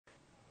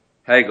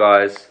Hey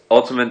guys,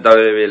 Ultimate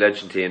WWE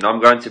Legend here, and I'm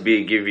going to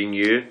be giving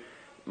you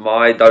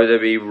my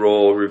WWE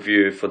Raw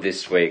review for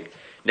this week.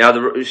 Now,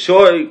 the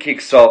show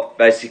kicks off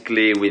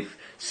basically with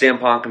CM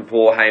Punk and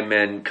Paul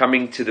Heyman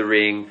coming to the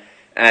ring,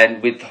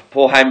 and with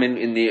Paul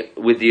Heyman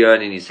with the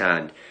urn in his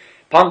hand.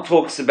 Punk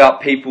talks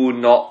about people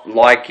not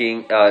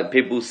liking,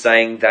 people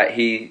saying that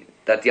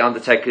the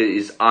Undertaker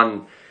is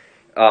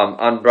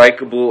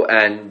unbreakable,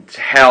 and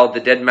how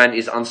the Dead Man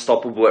is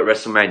unstoppable at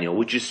WrestleMania,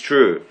 which is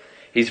true.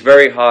 He's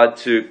very hard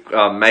to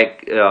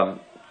make.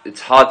 It's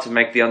hard to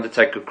make the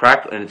Undertaker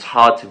crack, and it's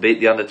hard to beat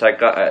the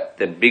Undertaker at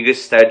the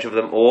biggest stage of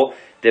them all,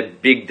 the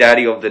Big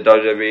Daddy of the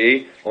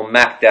WWE, or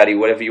Mac Daddy,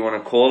 whatever you want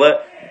to call it,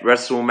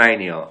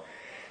 WrestleMania.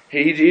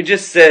 He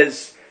just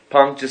says,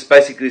 Punk just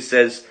basically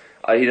says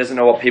he doesn't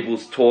know what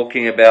people's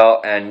talking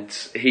about, and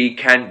he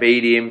can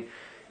beat him.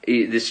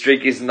 The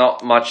streak is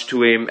not much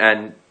to him,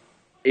 and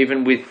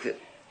even with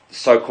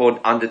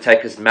so-called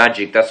Undertaker's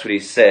magic, that's what he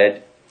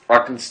said, I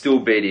can still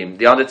beat him.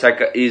 The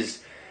Undertaker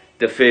is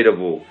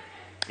defeatable.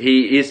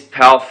 He is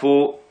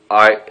powerful.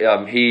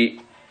 He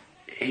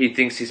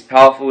thinks he's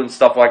powerful and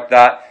stuff like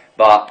that,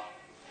 but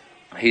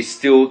he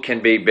still can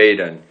be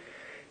beaten.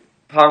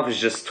 Punk was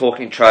just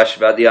talking trash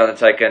about the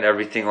Undertaker and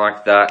everything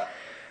like that.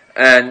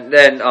 And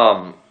then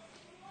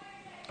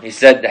he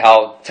said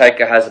how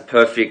Taker has a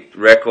perfect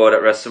record at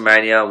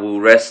WrestleMania,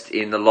 will rest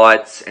in the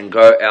lights and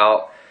go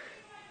out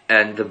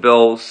and the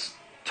bells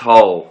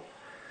toll.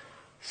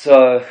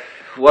 So,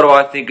 what do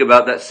I think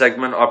about that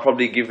segment? I'll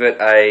probably give it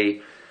a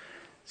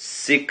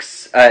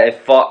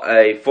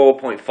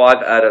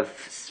 4.5 out of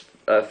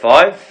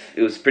 5.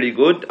 It was pretty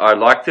good. I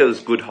liked it. It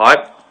was good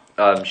hype.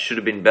 Should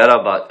have been better,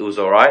 but it was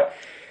alright.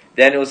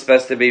 Then it was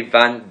supposed to be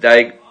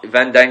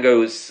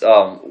Fandango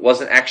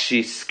wasn't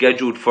actually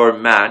scheduled for a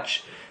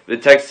match, but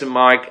it takes the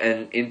mic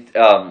and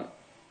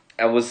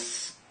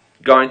was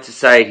going to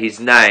say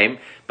his name,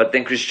 but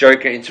then Chris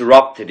Jericho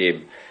interrupted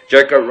him.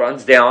 Jericho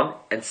runs down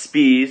and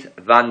spears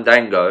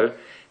Fandango.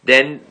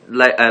 Then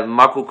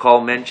Michael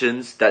Cole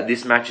mentions that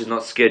this match is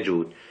not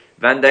scheduled.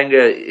 Fandango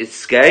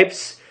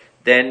escapes.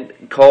 Then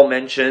Cole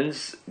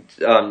mentions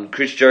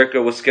Chris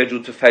Jericho was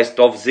scheduled to face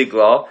Dolph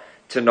Ziggler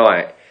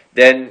tonight.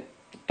 Then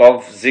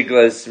Dolph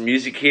Ziggler's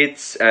music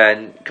hits,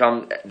 and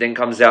then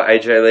comes out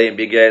AJ Lee and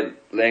Big A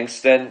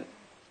Langston.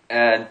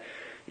 And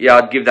yeah,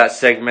 I'd give that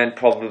segment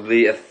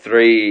probably a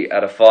 3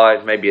 out of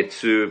 5, maybe a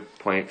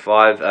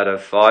 2.5 out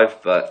of 5,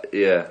 but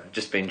yeah,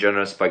 just being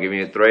generous by giving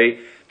it 3.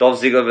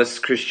 Dolph Ziggler vs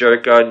Chris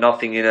Jericho,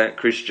 nothing in it.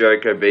 Chris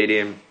Jericho beat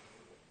him.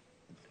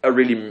 A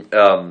really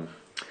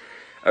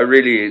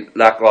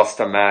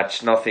lackluster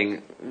match.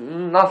 Nothing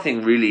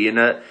really in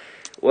it.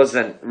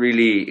 Wasn't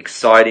really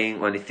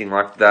exciting or anything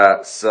like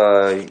that.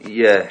 So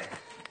yeah,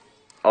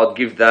 I'd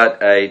give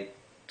that a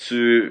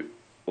 2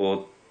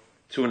 or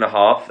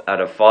 2.5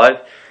 out of 5.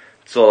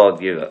 That's all I'd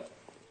give it.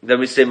 Then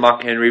we see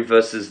Mark Henry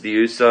versus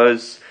the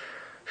Usos.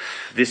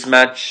 This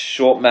match,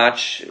 short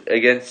match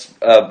against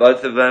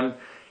both of them.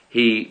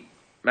 He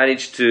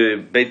managed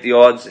to beat the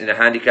odds in a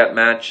handicap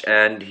match,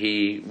 and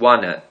he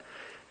won it.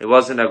 It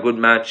wasn't a good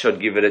match. I'd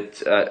give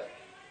it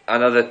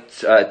another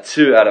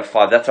 2 out of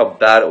 5. That's how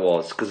bad it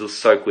was, because it was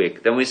so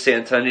quick. Then we see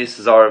Antonio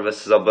Cesaro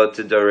versus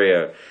Alberto Del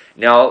Rio.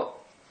 Now,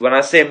 when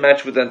I see a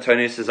match with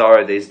Antonio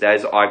Cesaro these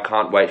days, I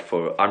can't wait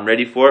for it. I'm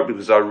ready for it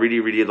because I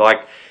really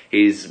like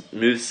his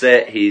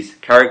moveset, his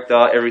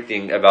character,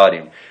 everything about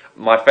him.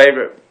 My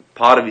favorite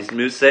part of his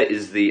moveset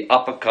is the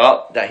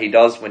uppercut that he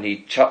does when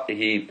he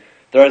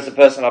throws the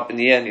person up in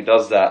the air, and he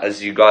does that,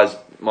 as you guys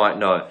might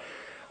know.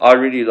 I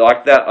really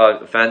like that.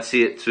 I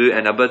fancy it too.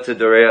 And Alberto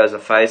Del Rio as a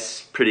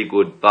face, pretty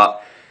good.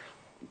 But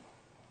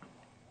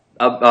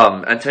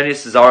Antonio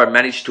Cesaro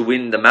managed to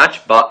win the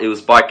match, but it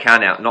was by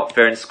countout. Not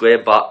fair and square,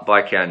 but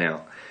by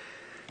countout.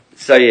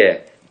 So yeah,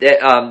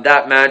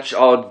 that match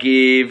I'll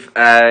give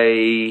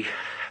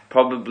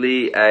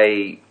probably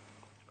a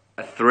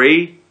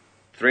 3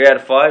 out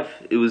of 5.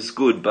 It was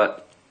good,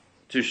 but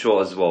too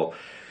short as well.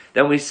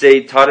 Then we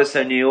see Titus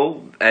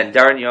O'Neil and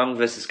Darren Young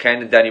versus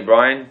Kane and Daniel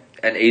Bryan.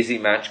 An easy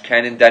match.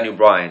 Kane and Daniel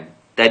Bryan.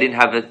 They didn't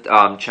have a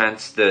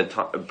chance, the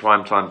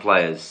primetime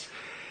players.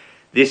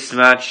 This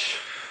match,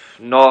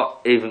 not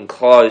even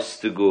close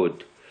to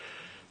good.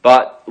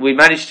 But we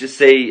managed to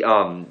see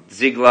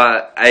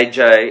Ziggler,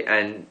 AJ,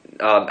 and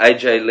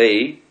AJ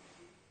Lee.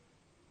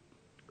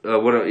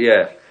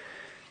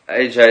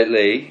 AJ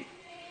Lee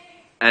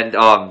and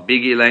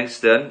Big E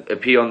Langston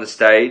appear on the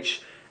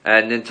stage.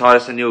 And then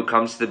Titus O'Neil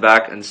comes to the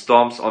back and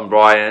stomps on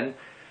Bryan.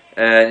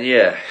 And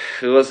yeah,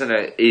 it was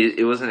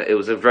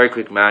a very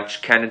quick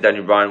match. Kane and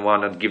Daniel Bryan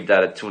won. I'd give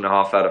that a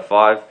 2.5 out of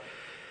 5.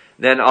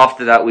 Then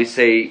after that, we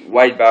see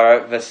Wade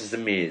Barrett versus The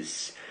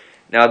Miz.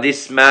 Now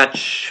this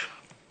match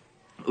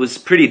was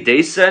pretty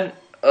decent.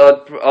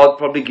 I'd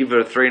probably give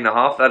it a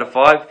 3.5 out of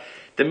 5.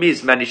 The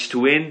Miz managed to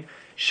win,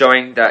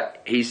 showing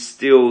that he's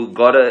still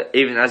got it,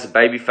 even as a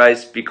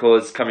babyface,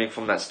 because coming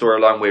from that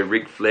storyline where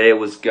Ric Flair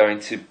was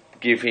going to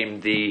give him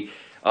the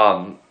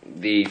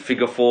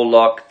figure 4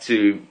 lock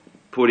to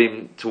put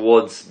him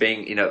towards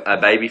being a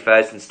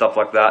babyface and stuff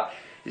like that.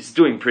 He's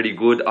doing pretty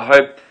good. I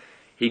hope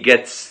he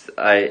gets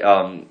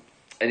an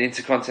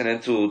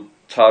Intercontinental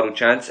title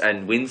chance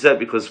and wins it,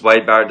 because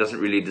Wade Barrett doesn't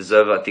really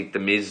deserve it. I think The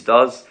Miz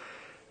does.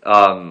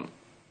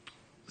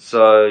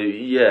 So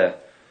yeah,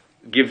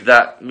 give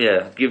that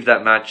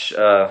match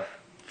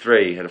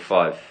 3 out of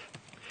 5.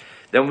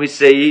 Then we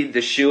see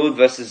The Shield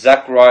versus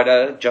Zack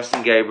Ryder,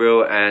 Justin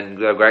Gabriel, and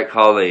the Great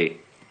Khali.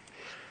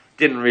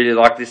 Didn't really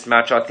like this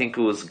match. I think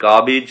it was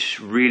garbage.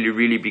 Really,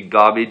 really big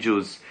garbage. It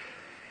was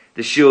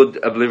The Shield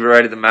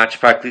obliterated the match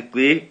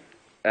practically,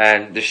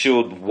 and The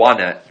Shield won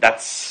it.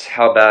 That's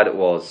how bad it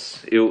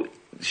was. The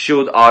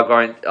Shield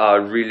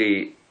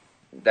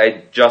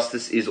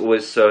justice is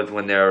always served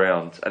when they're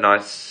around, and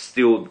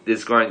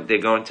they're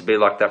going to be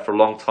like that for a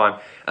long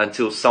time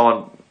until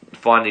someone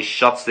finally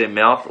shuts their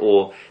mouth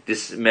or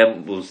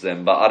dismembers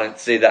them. But I don't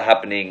see that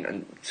happening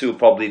until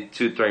probably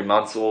 2-3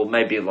 months, or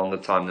maybe a longer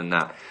time than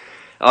that.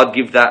 I'd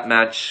give that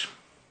match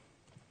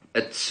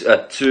a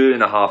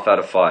 2.5 out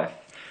of 5.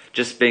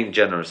 Just being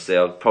generous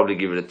there, I'd probably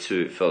give it a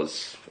 2 if I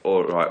was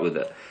alright with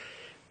it.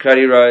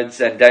 Cody Rhodes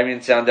and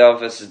Damien Sandow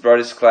versus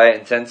Brodus Clay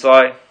and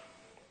Tensai.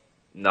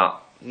 Nah,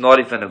 not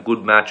even a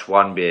good match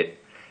one bit.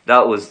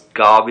 That was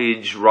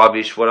garbage,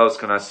 rubbish. What else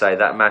can I say?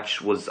 That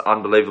match was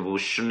unbelievable. It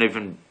shouldn't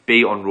even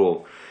be on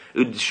Raw.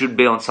 It should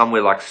be on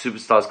somewhere like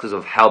Superstars because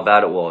of how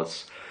bad it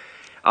was.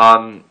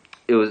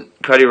 It was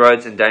Cody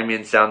Rhodes and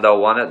Damien Sandow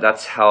won it.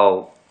 That's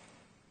how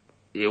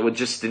it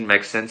just didn't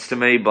make sense to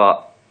me.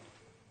 But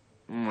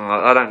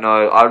I don't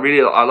know.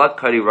 I like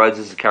Cody Rhodes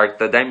as a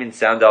character. Damien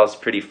Sandow is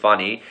pretty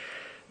funny.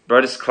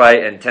 Brodus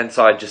Clay and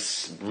Tensai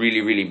just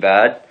really, really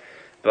bad.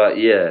 But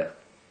yeah,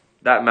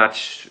 that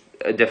match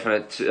a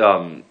definite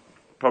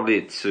probably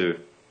a 2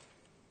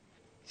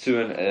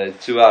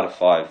 out of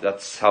 5.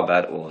 That's how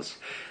bad it was.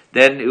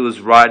 Then it was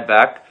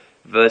Ryback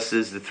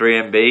versus the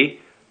 3MB.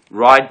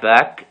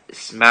 Ryback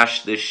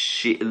smashed the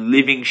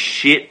living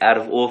shit out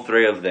of all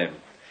 3 of them.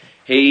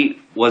 He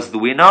was the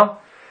winner,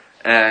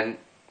 and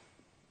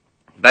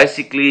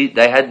basically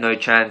they had no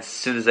chance as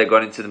soon as they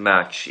got into the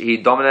match. He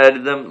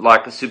dominated them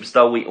like a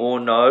superstar we all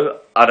know.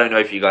 I don't know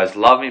if you guys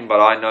love him, but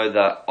I know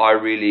that I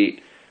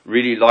really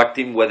liked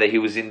him, whether he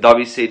was in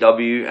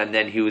WCW and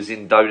then he was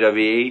in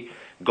WWE.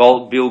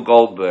 Bill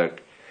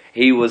Goldberg.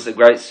 He was a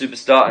great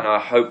superstar, and I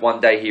hope one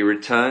day he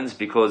returns,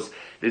 because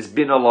there's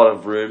been a lot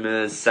of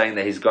rumors saying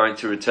that he's going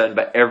to return,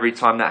 but every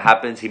time that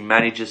happens, he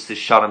manages to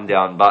shut him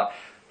down. But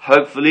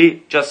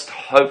hopefully, just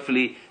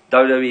hopefully,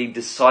 WWE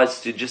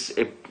decides to just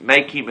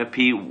make him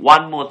appear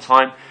one more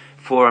time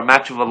for a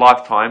match of a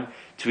lifetime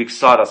to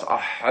excite us. I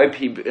hope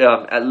he,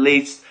 at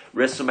least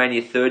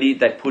WrestleMania 30,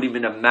 they put him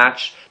in a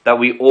match that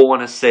we all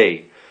want to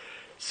see.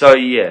 So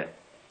yeah,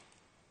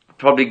 I'd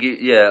probably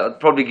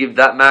give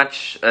that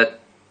match a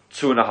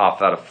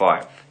 2.5 out of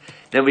 5.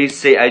 Then we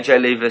see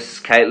AJ Lee versus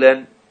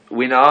Caitlyn.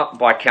 Winner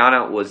by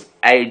counter was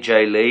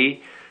AJ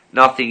Lee.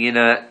 Nothing in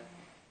it.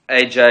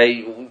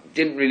 AJ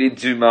didn't really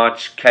do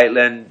much.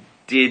 Caitlyn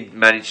did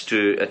manage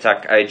to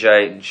attack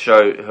AJ and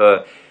show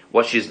her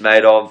what she's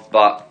made of,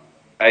 but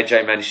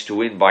AJ managed to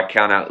win by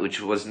counter, which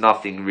was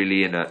nothing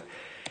really in it.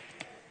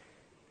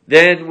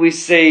 Then we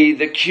see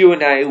the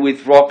Q&A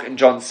with Rock and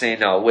John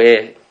Cena,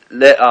 where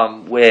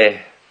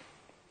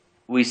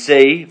we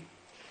see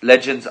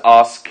legends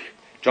ask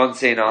John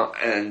Cena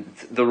and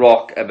The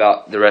Rock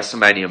about the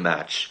WrestleMania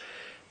match.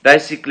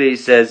 Basically, he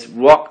says,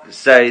 Rock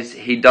says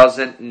he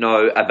doesn't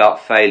know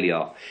about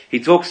failure. He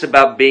talks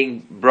about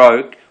being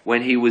broke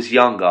when he was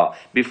younger,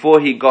 before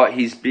he got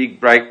his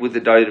big break with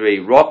the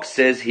WWE. Rock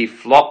says he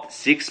flopped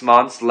 6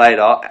 months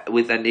later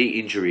with a knee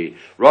injury.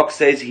 Rock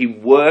says he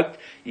worked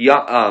his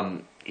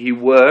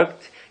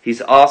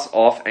ass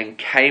off and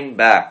came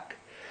back.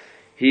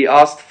 He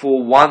asked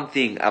for one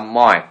thing, a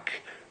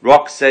mic.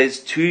 Rock says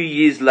 2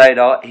 years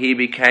later, he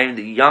became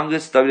the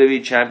youngest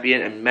WWE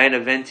champion and main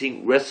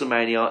eventing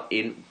WrestleMania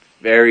in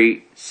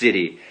Ferry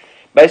City.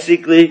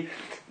 Basically,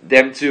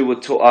 them two were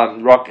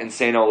Rock and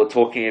Cena were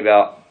talking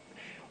about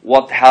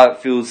how it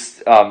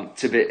feels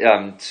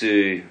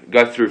to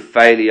go through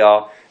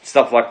failure,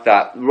 stuff like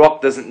that.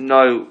 Rock doesn't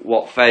know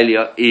what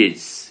failure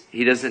is.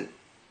 He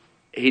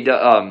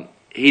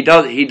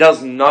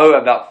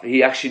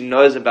actually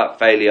knows about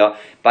failure,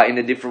 but in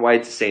a different way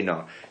to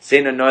Cena.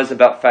 Cena knows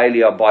about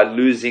failure by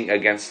losing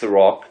against The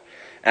Rock,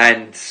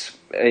 and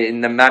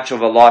in the match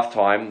of a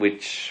lifetime,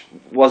 which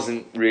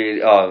wasn't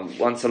really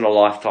once in a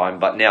lifetime,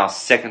 but now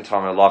second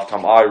time in a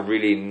lifetime. I'm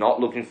really not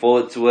looking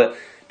forward to it,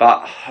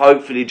 but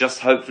hopefully, just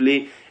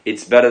hopefully,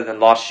 it's better than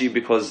last year,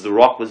 because The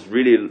Rock was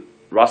really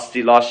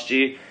rusty last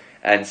year,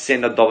 and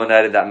Cena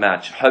dominated that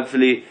match.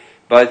 Hopefully,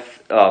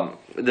 both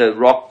The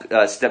Rock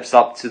steps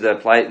up to the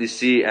plate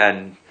this year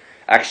and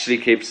actually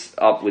keeps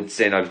up with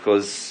Cena,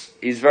 because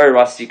he's very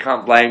rusty.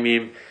 Can't blame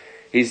him.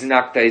 He's an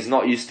actor. He's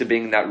not used to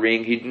being in that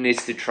ring. He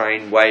needs to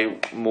train way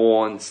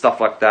more and stuff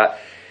like that.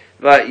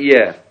 But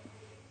yeah,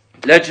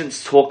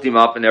 legends talked him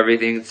up and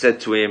everything.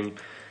 Said to him,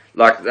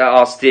 like, they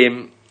asked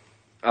him,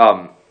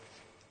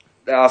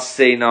 they asked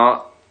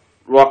Cena.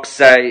 Rock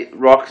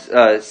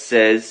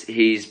says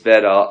he's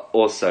better.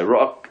 Also,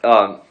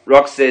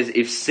 Rock says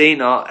if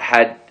Cena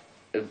had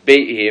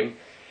beat him,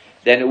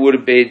 then it would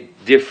have been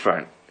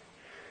different.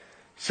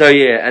 So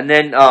yeah, and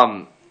then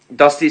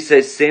Dusty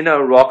says Cena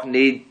and Rock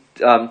need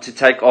to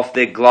take off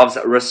their gloves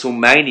at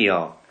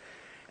WrestleMania.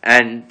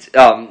 And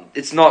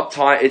it's not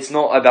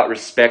about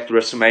respect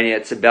WrestleMania.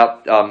 It's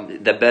about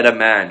the better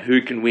man,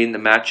 who can win the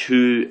match,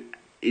 who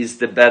is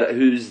the better,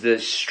 who's the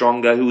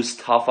stronger, who's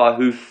tougher,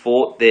 who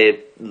fought their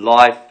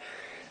life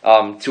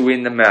to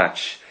win the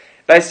match.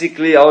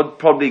 Basically, I would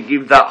probably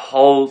give that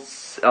whole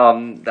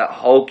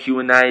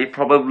Q&A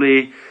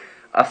probably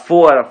a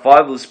 4 out of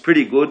 5. It was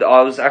pretty good.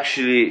 I was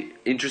actually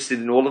interested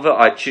in all of it.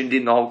 I tuned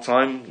in the whole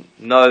time.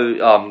 No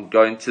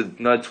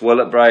no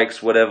toilet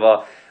breaks,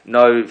 whatever.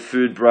 No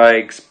food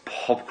breaks,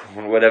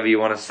 popcorn, whatever you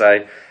want to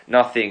say.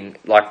 Nothing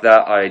like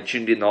that. I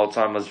tuned in the whole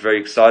time. I was very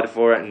excited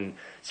for it, and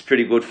it's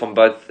pretty good from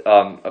both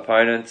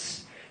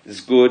opponents. It's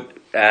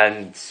good,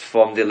 and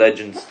from the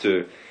legends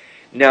too.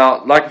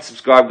 Now, like and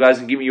subscribe, guys,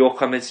 and give me your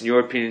comments and your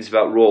opinions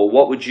about Raw.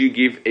 What would you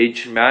give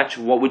each match?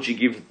 What would you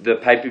give the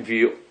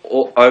pay-per-view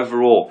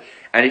overall?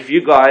 And if you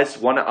guys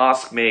want to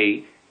ask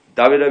me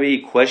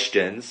WWE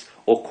questions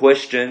or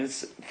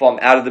questions from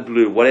out of the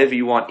blue, whatever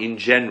you want in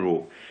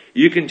general,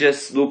 you can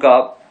just look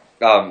up,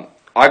 I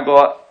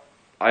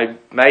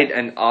made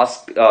an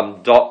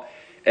ask.fm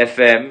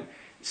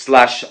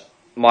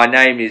 / my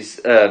name is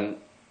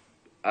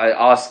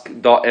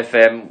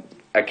ask.fm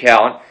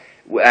account,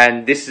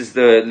 and this is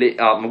the,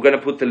 I'm going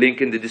to put the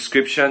link in the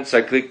description,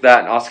 so click that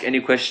and ask any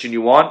question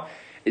you want.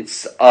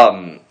 It's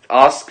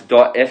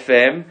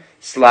ask.fm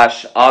 /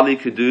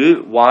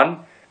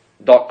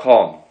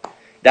 alikadu1.com.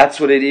 That's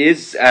what it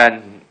is,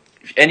 and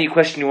any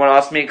question you want to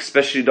ask me,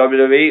 especially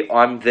WWE,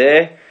 I'm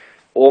there.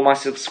 All my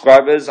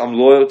subscribers, I'm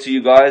loyal to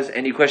you guys.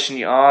 Any question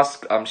you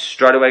ask, I'm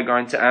straight away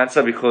going to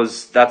answer,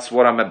 because that's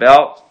what I'm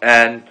about.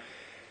 And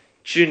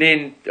tune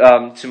in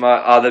to my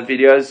other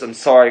videos. I'm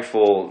sorry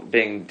for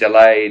being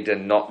delayed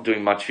and not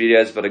doing much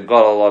videos, but I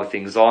got a lot of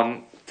things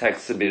on. It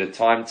takes a bit of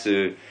time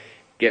to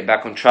get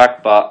back on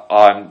track, but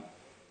I'm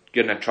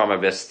going to try my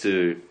best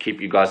to keep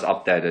you guys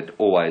updated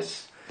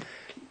always.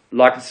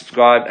 Like and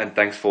subscribe, and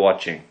thanks for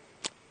watching.